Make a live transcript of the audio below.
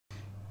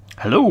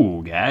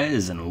Hello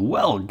guys and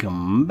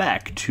welcome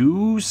back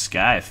to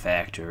Sky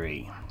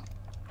Factory.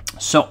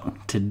 So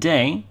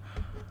today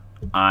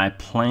I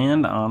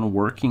planned on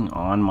working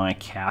on my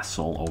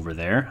castle over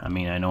there. I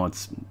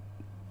missed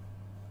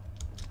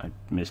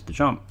the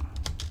jump.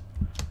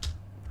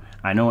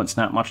 I know it's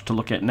not much to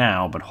look at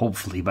now, but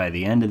hopefully by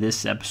the end of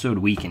this episode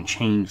we can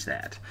change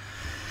that.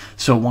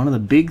 So one of the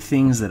big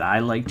things that I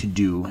like to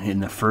do in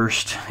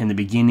the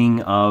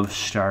beginning of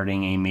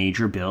starting a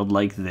major build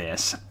like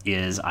this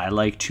is I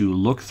like to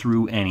look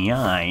through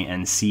NEI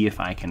and see if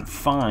I can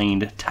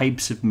find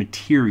types of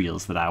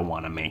materials that I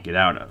want to make it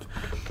out of.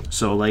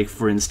 So like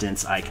for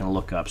instance, I can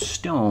look up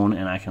stone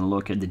and I can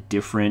look at the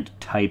different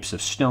types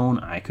of stone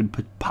I could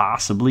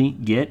possibly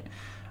get.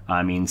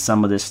 I mean,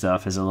 some of this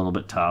stuff is a little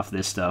bit tough.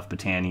 This stuff,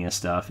 Botania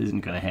stuff,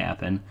 isn't going to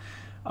happen.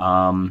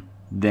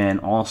 Then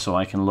also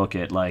I can look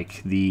at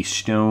like the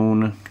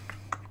stone,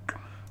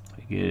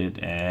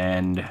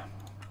 and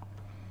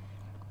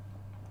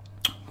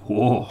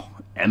whoa,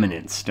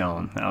 eminent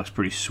stone. That looks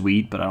pretty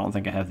sweet, but I don't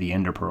think I have the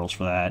ender pearls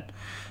for that.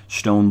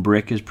 Stone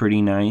brick is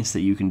pretty nice that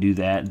you can do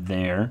that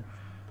there.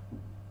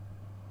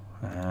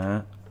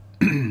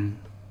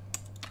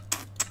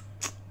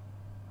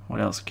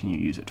 What else can you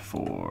use it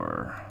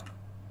for?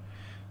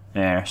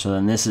 There, so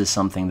then this is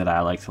something that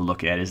I like to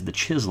look at is the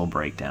chisel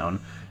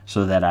breakdown,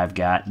 so that I've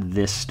got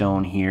this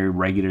stone here,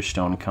 regular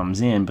stone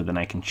comes in, but then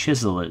I can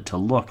chisel it to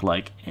look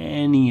like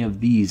any of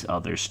these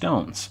other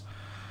stones.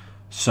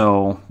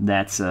 So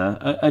that's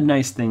a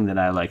nice thing that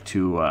I like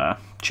to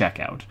check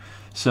out.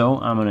 So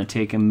I'm going to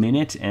take a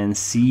minute and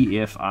see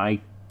if I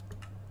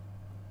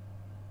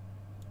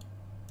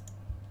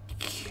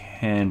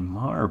can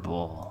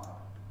marble.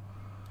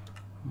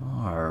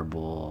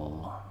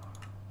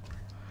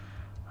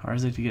 How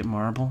is it to get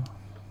marble?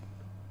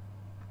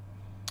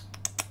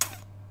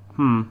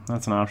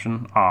 That's an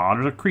option. Aw,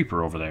 there's a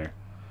creeper over there.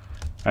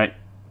 Alright,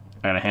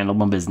 I gotta handle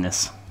my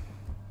business.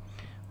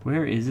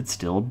 Where is it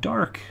still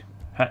dark?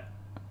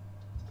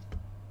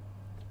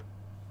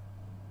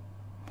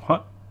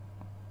 What?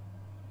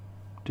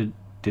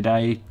 Did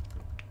I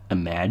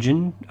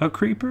imagine a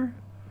creeper?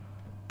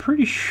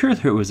 Pretty sure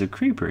there was a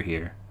creeper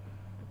here.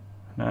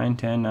 9,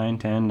 10, 9,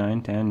 10,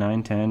 9, 10,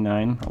 9, 10,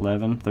 9,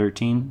 11,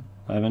 13,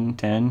 11,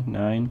 10,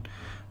 9.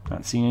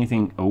 Not seeing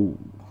anything. Oh.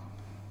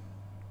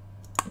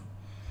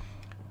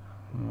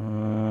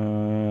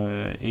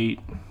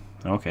 8.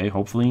 Okay,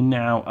 hopefully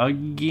now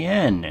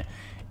again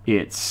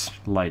it's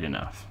light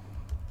enough.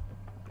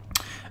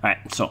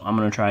 Alright, so I'm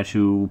going to try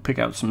to pick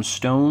out some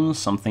stones,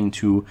 something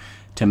to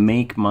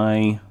make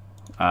my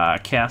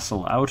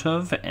castle out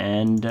of,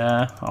 and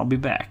I'll be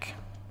back.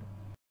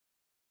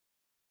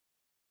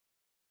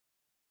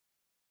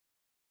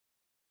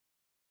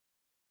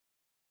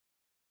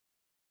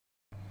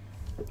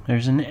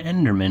 There's an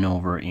Enderman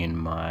over in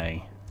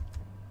my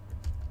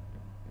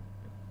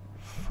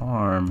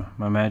farm,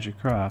 my magic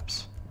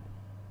crops.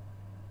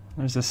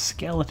 There's a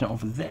skeleton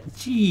over there.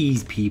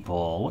 Jeez,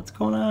 people, what's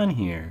going on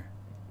here?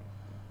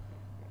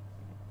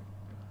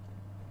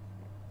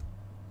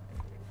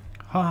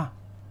 Huh.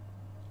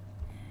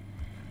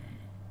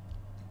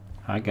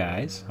 Hi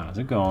guys, how's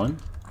it going?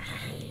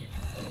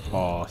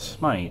 Oh,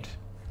 smite.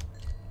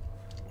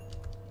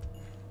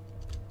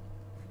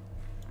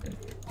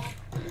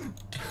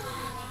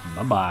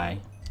 Bye-bye.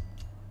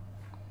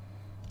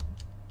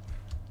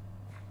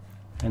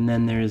 And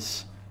then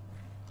there's...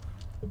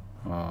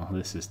 oh,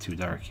 this is too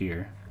dark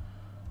here.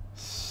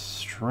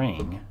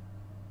 String.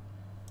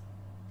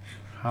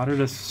 How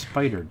did a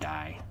spider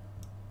die?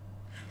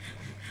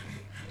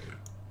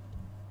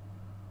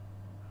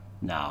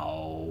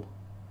 No.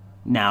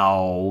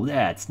 No,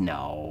 that's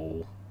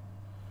no.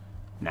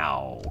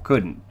 No,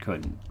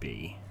 couldn't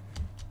be.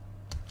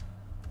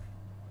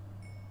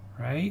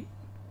 Right?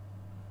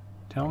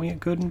 Tell me it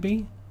couldn't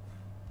be?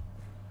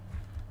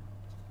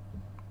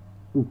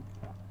 Ooh.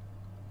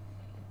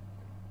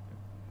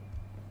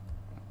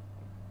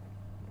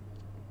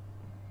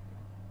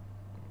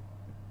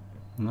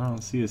 I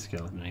don't see a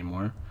skeleton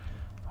anymore.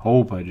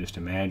 Hope I just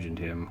imagined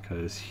him,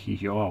 because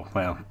he... oh,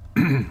 well,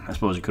 I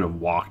suppose he could have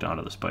walked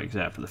onto the spikes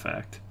after the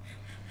fact.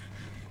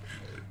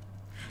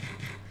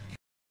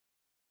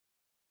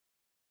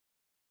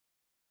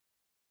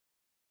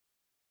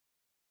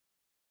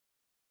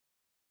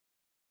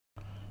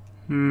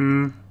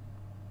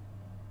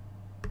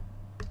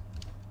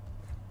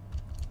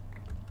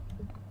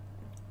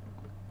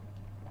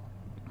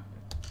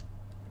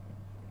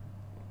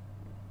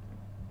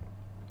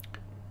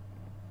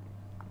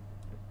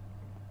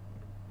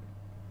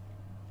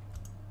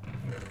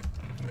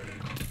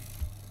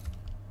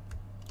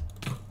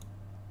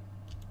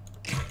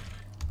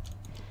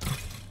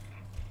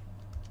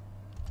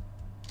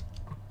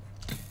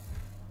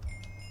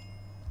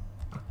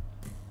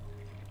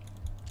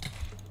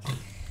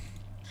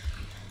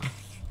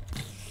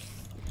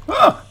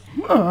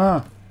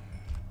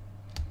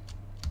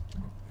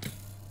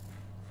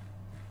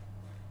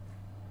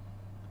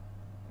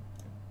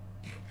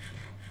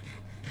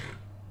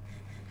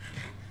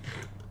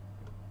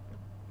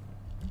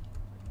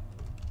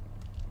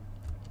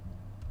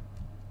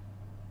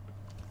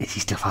 Is he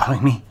still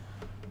following me?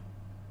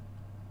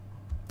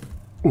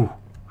 Ooh.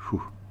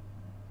 Whew.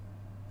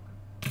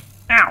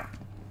 Ow!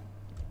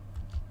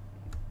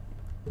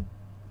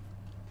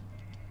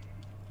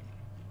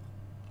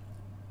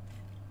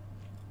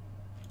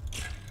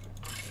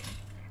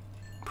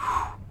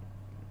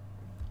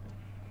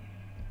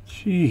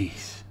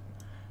 Jeez.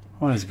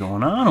 What is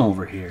going on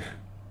over here?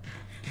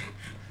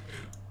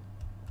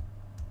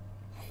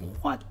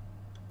 What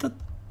the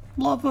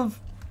love of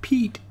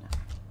Pete?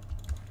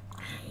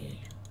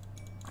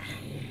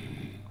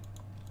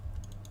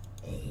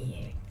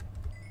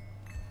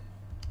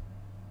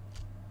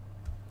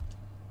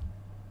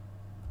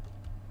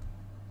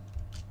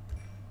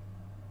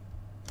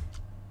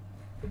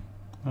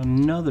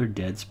 Another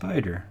dead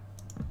spider.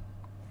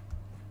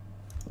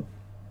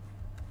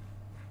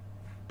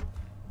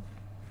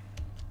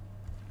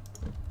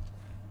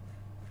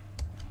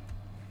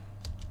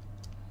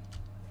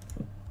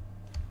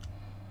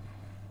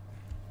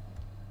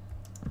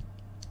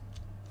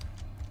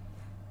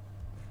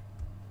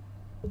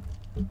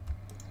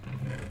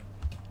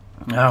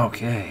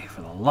 Okay,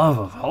 for the love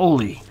of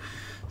holy,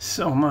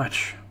 so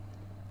much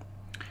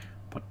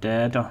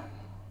potato,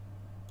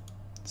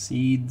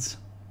 seeds,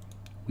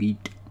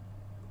 wheat.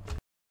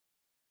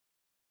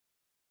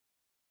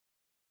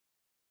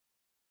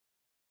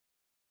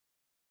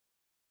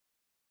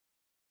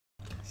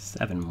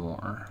 Seven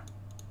more.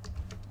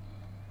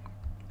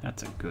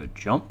 That's a good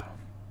jump.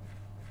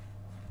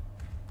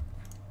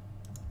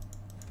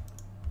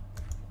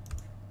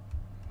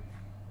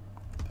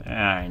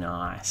 Very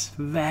nice.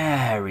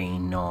 Very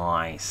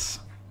nice.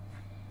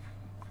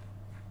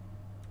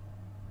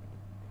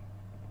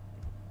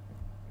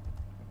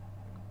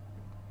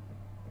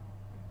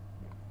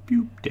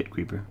 Boop, dead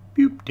creeper.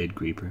 Boop, dead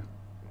creeper.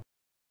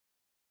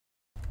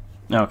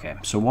 Okay,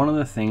 so one of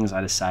the things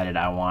I decided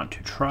I want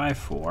to try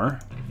for...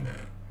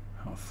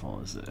 How full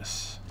is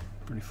this?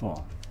 Pretty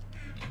full.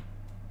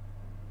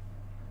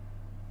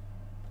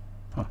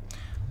 Huh,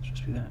 let's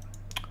just do that.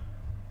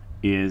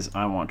 Is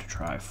I want to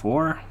try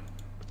for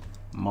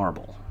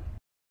marble.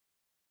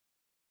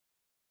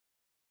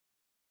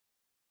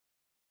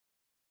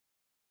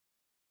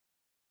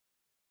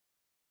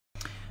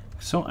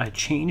 So I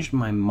changed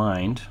my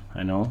mind.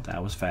 I know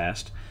that was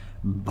fast,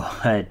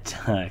 but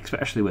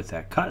especially with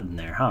that cut in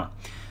there, huh?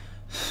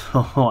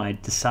 So I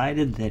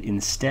decided that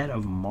instead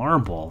of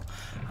marble,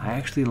 I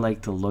actually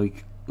like the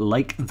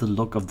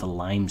look of the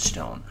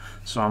limestone.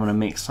 So I'm gonna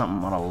make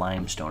something out of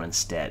limestone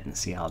instead and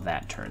see how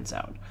that turns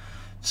out.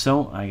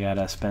 So I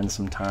gotta spend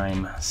some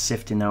time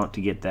sifting out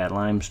to get that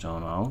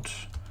limestone out.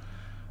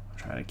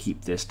 Try to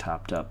keep this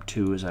topped up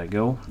too as I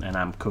go, and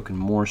I'm cooking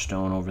more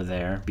stone over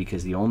there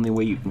because the only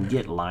way you can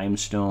get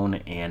limestone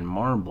and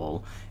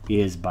marble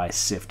is by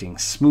sifting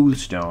smooth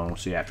stone,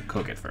 so you have to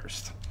cook it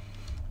first.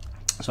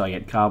 So I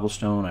get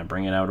cobblestone, I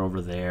bring it out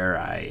over there,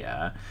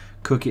 I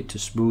cook it to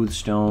smooth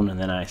stone, and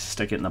then I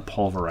stick it in the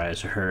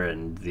pulverizer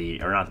and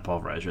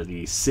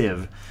the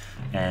sieve,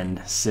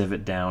 and sieve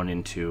it down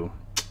into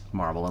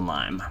marble and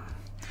lime,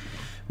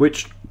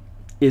 which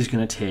is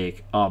going to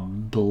take a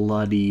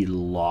bloody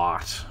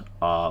lot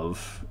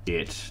of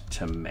it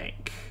to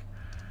make.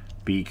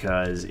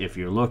 Because if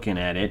you're looking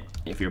at it,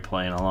 if you're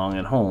playing along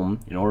at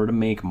home, in order to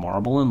make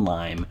marble and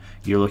lime,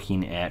 you're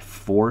looking at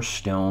 4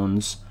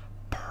 stones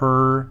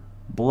per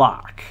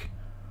block.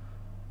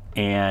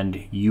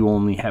 And you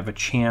only have a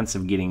chance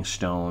of getting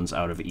stones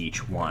out of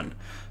each one.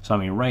 So I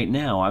mean, right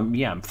now,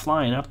 I'm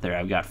flying up there.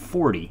 I've got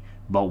 40,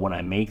 but when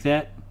I make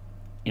that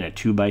in a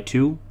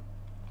 2x2,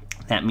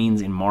 that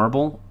means in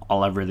marble,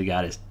 all I've really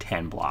got is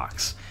 10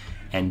 blocks.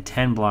 And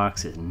 10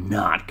 blocks is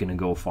not going to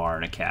go far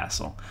in a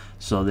castle.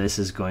 So this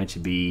is going to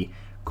be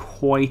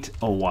quite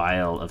a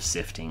while of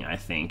sifting, I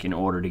think, in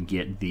order to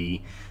get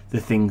the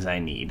things I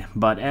need.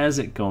 But as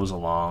it goes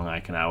along, I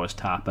can always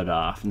top it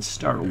off and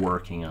start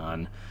working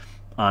on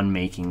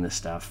making the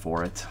stuff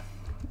for it.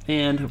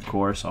 And of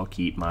course, I'll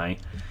keep my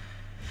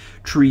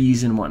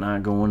trees and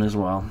whatnot going as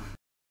well.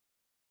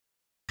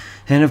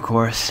 And of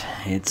course,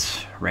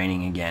 it's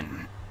raining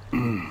again.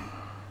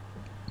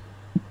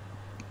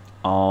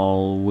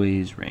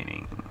 Always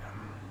raining.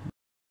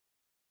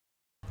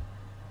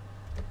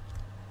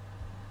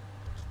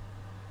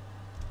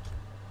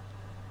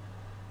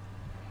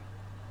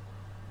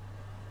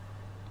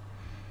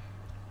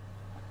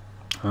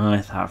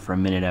 I thought for a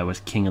minute I was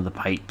king of the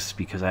pipes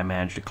because I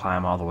managed to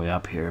climb all the way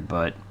up here,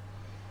 but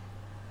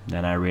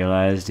then I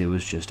realized it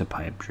was just a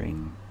pipe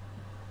dream.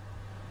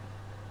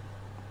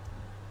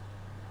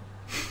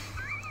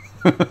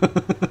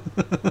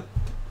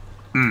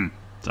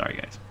 Sorry,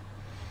 guys.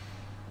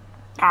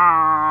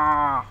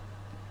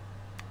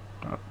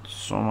 Got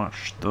so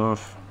much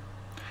stuff.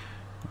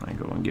 I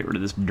go and get rid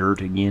of this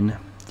dirt again,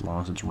 as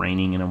long as it's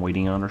raining and I'm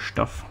waiting on our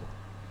stuff.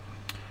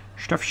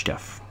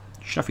 Stuff.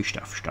 Stuffy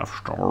stuff.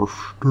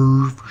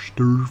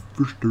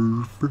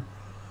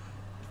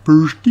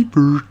 Firsty.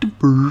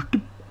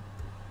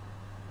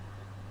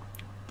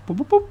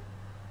 Boop.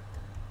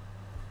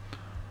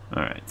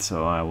 Alright,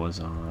 so I was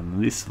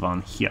on this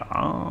one here.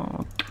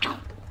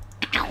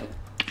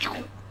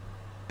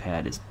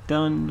 pad is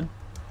done.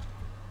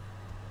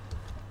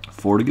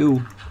 4 to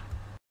go.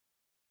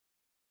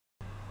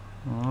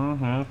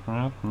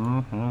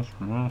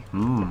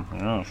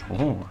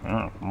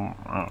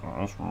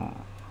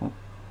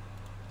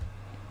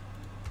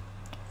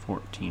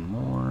 14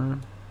 more.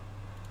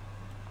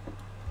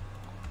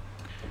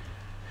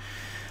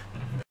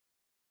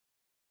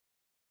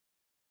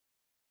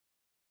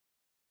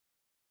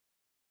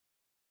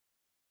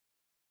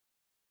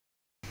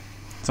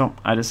 So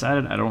I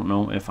decided I don't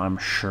know if I'm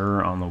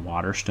sure on the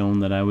water stone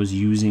that I was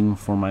using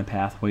for my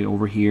pathway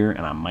over here,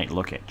 and I might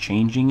look at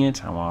changing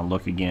it. I want to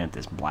look again at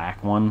this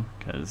black one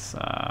because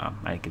I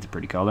think it's a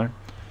pretty color.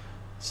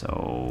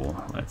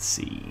 So let's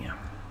see.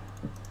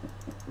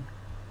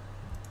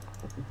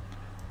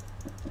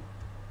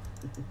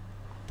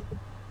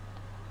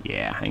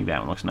 Yeah, I think that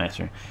one looks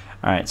nicer.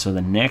 Alright, so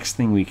the next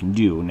thing we can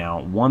do,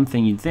 now one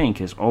thing you'd think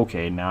is,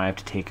 okay, now I have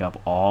to take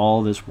up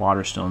all this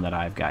water stone that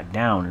I've got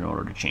down in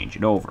order to change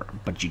it over.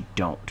 But you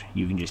don't.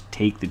 You can just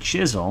take the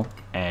chisel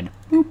and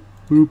boop,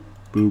 boop,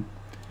 boop,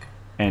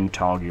 and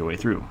toggle your way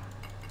through.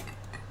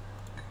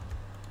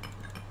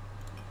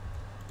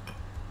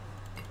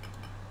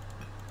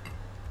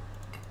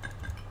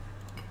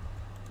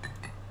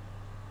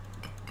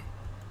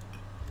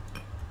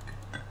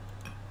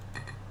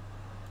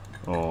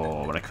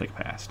 Oh, but I clicked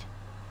past.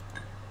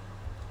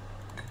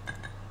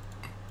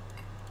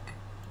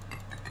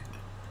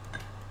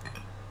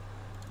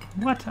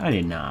 What? I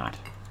did not.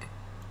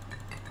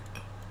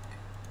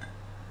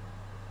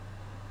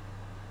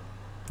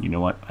 You know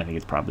what? I think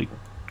it's probably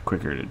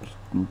quicker to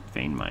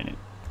vein mine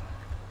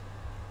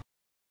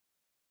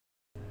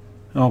it.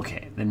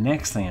 Okay, the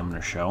next thing I'm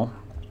going to show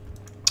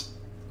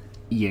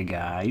you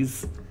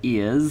guys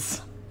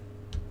is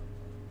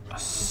a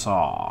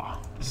saw.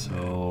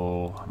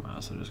 So I might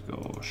as well just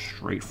go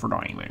straight for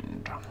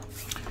diamond.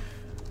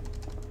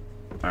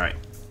 Alright,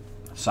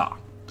 saw.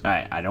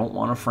 Alright, I don't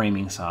want a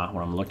framing saw.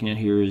 What I'm looking at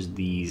here is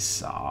these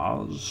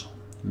saws.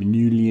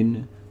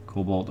 Manulian,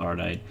 cobalt,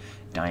 ardite,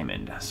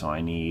 diamond. So I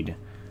need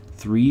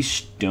 3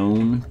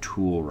 stone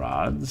tool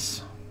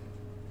rods.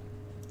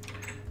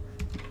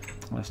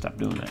 Let's stop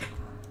doing that.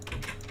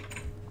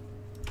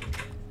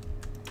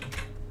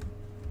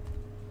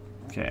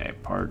 Okay,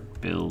 part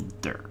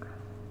builder.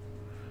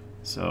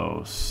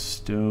 So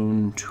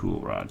stone tool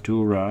rod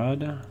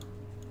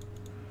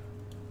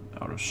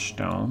out of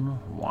stone,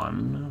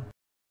 1.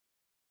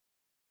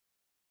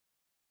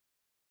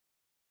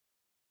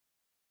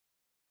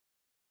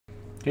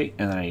 Okay,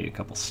 and then I need a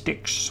couple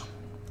sticks.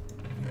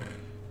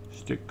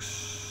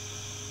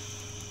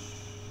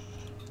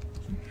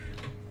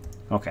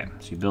 Okay,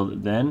 so you build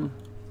it then.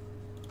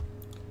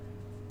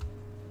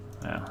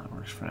 Yeah, that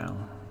works for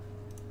now.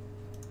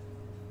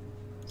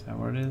 Is that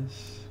where it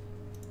is?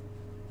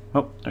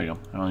 Oh, there you go.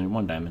 I only need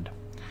 1 diamond.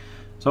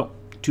 So,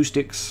 2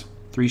 sticks,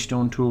 3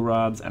 stone tool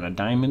rods, and a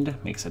diamond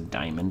makes a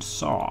diamond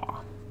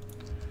saw.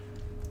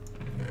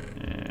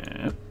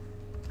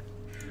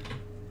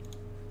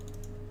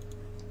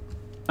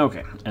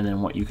 Okay, and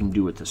then what you can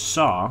do with the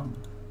saw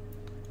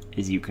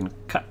is you can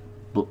cut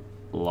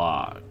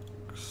blocks.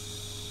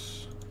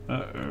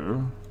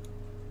 Uh-oh.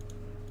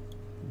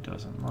 It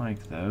doesn't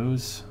like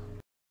those.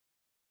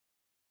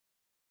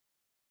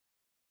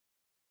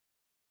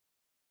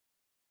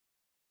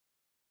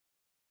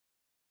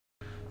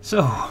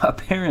 So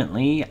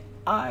apparently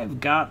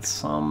I've got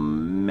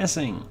some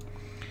missing.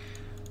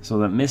 So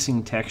that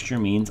missing texture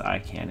means I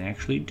can't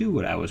actually do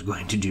what I was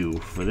going to do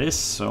for this,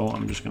 so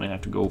I'm just going to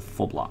have to go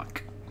full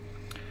block.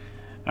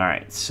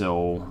 Alright,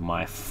 so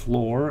my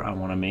floor I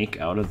want to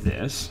make out of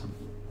this.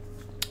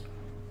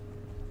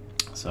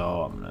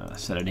 So I'm going to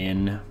set it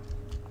in.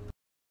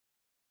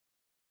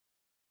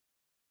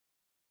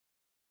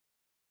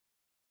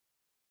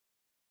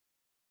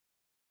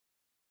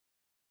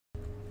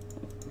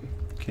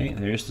 Okay,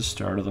 there's the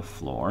start of the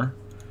floor.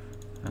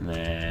 And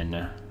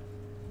then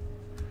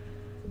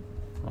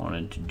I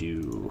wanted to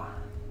do...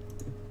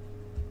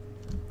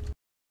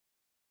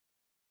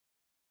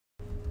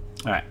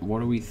 Alright, what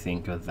do we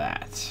think of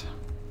that?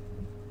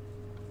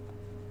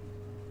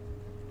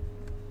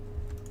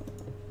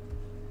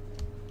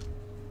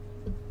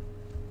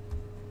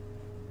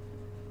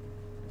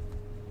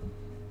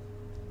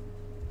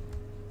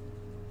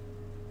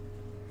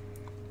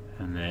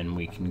 And then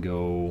we can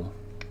go...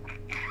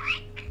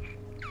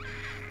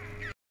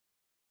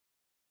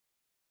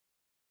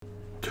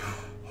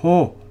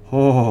 Oh,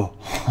 oh,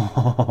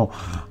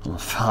 oh,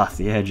 almost fell off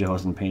the edge. I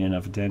wasn't paying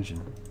enough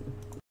attention.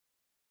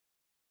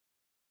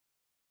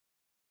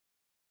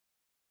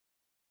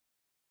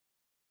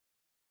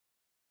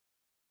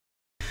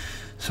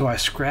 So I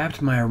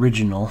scrapped my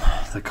original,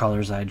 the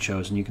colors I'd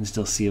chosen. You can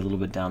still see a little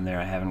bit down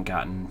there. I haven't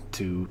gotten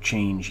to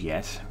change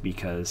yet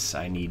because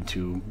I need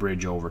to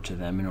bridge over to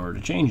them in order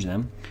to change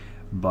them.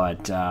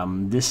 But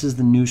this is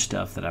the new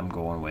stuff that I'm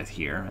going with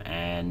here,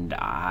 and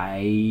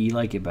I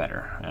like it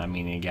better. I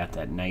mean, you got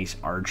that nice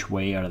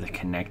archway out of the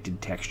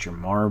connected texture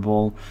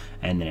marble,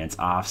 and then it's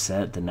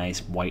offset, the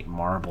nice white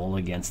marble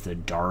against the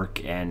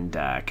dark and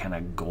kind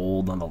of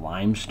gold on the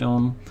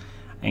limestone.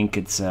 I think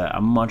it's a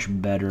much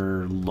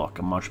better look,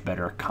 a much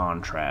better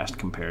contrast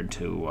compared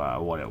to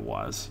what it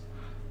was.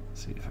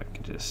 Let's see if I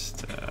can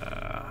just...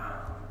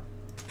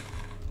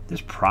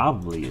 This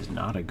probably is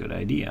not a good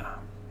idea.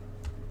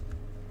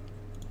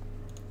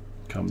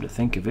 Come to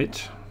think of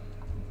it.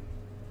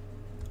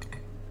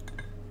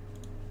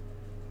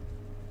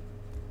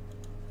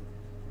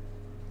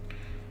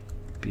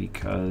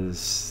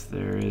 Because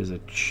there is a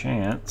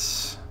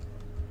chance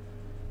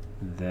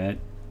that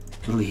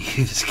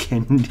leaves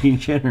can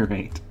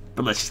degenerate.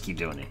 But let's just keep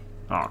doing it.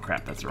 Oh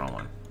crap, that's the wrong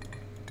one.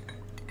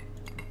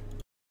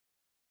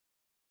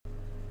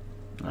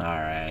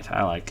 Alright,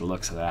 I like the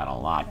looks of that a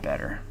lot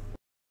better.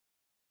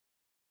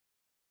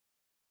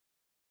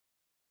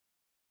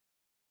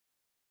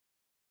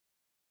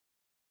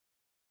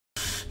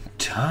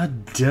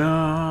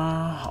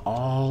 Ta-da!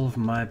 All of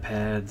my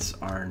pads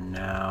are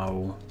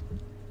now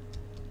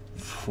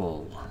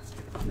full.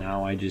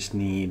 Now I just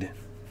need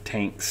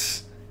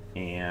tanks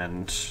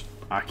and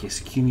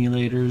aqueous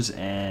accumulators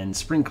and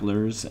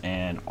sprinklers,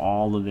 and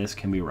all of this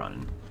can be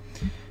running.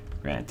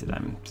 Granted,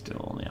 I'm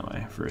still only on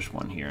my first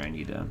one here. I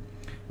need a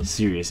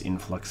serious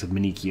influx of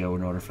Manicchio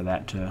in order for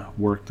that to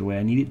work the way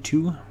I need it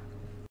to.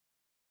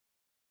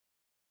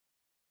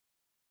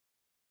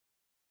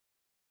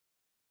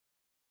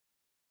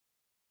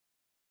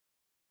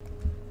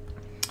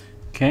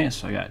 Okay,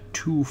 so I got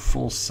 2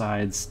 full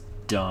sides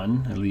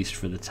done, at least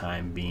for the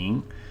time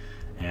being,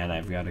 and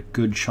I've got a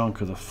good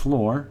chunk of the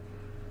floor,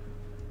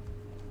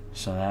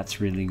 so that's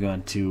really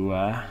going to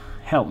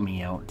help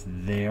me out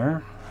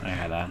there. I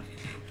had a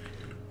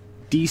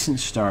decent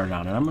start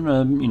on it. I'm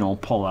gonna, you know,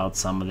 pull out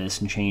some of this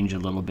and change a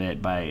little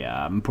bit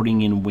by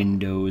putting in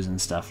windows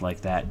and stuff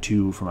like that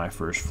too for my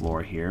first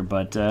floor here,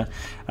 but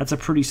that's a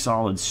pretty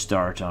solid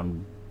start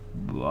on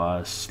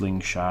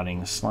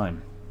slingshotting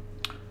slime.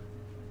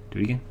 Do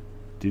it again.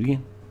 Do it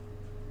again.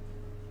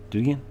 Do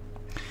it again.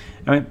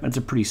 Alright, that's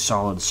a pretty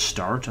solid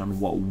start on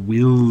what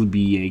will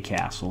be a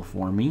castle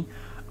for me.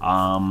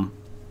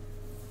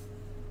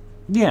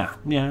 Yeah,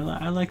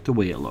 I like the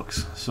way it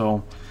looks.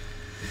 So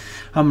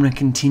I'm going to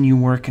continue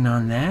working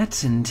on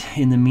that, and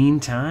in the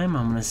meantime,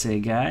 I'm going to say,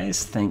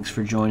 guys, thanks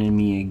for joining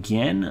me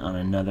again on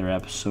another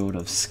episode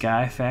of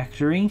Sky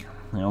Factory.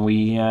 Now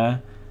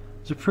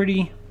it's a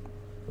pretty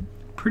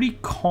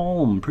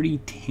calm, pretty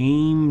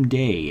tame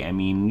day. I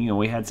mean, you know,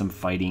 we had some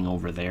fighting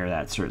over there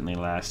that certainly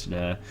lasted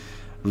a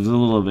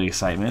little bit of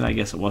excitement. I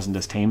guess it wasn't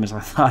as tame as I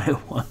thought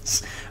it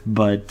was,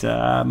 but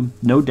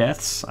no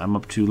deaths. I'm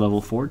up to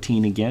level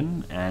 14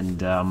 again,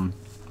 and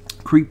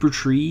Creeper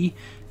Tree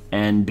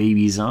and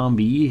Baby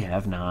Zombie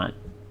have not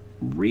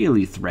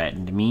really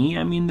threatened me.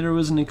 I mean, there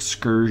was an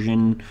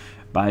excursion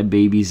by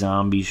Baby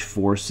Zombie's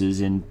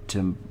forces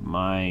into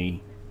my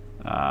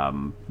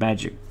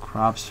Magic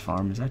Crops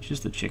farm. Is that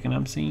just the chicken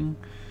I'm seeing?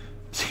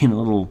 I'm seeing a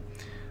little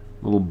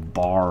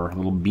bar, a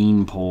little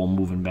bean pole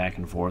moving back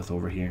and forth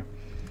over here.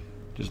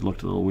 Just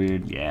looked a little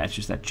weird. Yeah, it's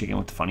just that chicken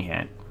with the funny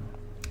hat.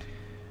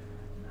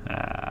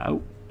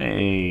 Oh,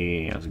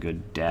 hey, that was a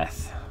good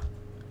death.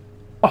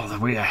 All that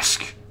we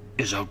ask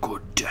is a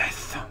good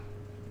death.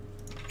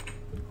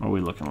 What are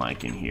we looking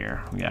like in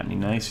here? We got any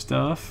nice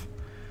stuff?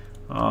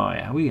 Oh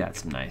yeah, we got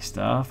some nice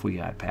stuff. We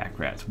got Pack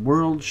Rat's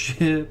World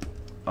Ship,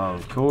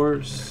 of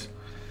course.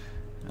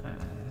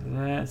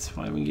 That's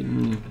why we're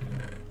getting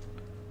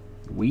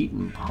wheat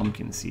and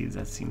pumpkin seeds.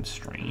 That seems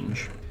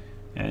strange.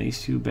 Yeah,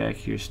 these two back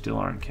here still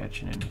aren't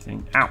catching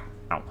anything. Ow!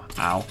 Ow!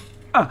 Ow!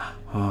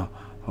 Ah!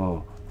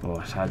 Oh!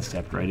 I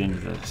sidestepped right into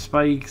the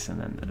spikes, and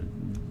then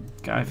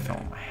the guy fell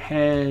on my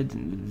head.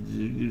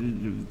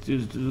 And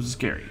it was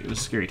scary. It was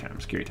a scary time.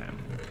 Scary time.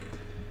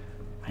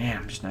 Man,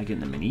 I'm just not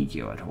getting the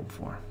Manicchio I'd hoped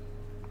for.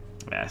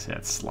 Yeah, I see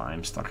that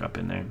slime stuck up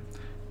in there.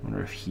 I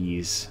wonder if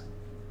he's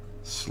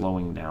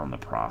slowing down the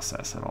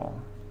process at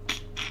all.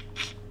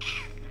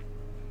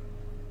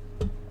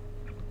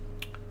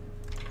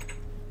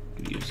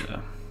 Could use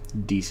a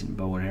decent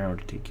bow and arrow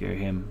to take care of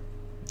him.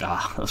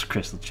 Ah, those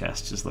crystal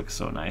chests just look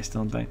so nice,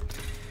 don't they?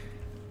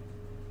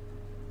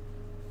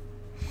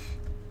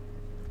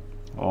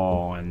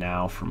 Oh, and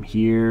now from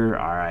here,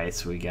 alright,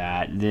 so we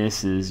got,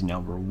 this is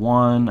number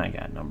 1, I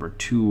got number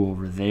 2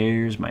 over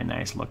there's my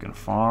nice looking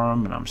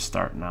farm, and I'm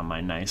starting on my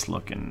nice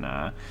looking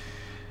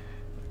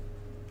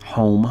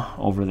home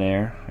over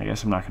there. I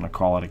guess I'm not going to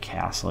call it a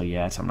castle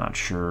yet. I'm not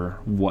sure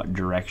what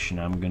direction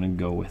I'm going to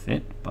go with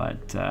it,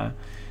 but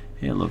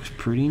it looks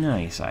pretty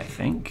nice, I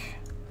think.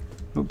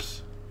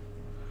 Oops.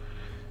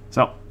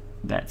 So,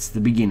 that's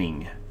the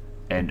beginning,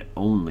 and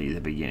only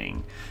the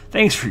beginning.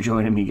 Thanks for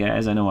joining me,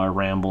 guys. I know I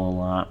ramble a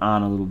lot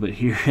on a little bit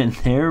here and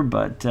there,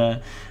 but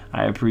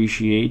I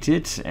appreciate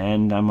it,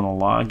 and I'm going to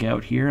log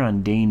out here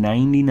on day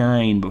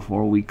 99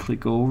 before we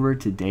click over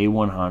to day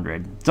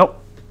 100. So,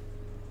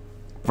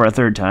 for a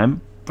third time,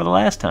 for the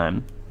last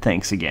time,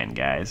 thanks again,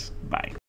 guys. Bye.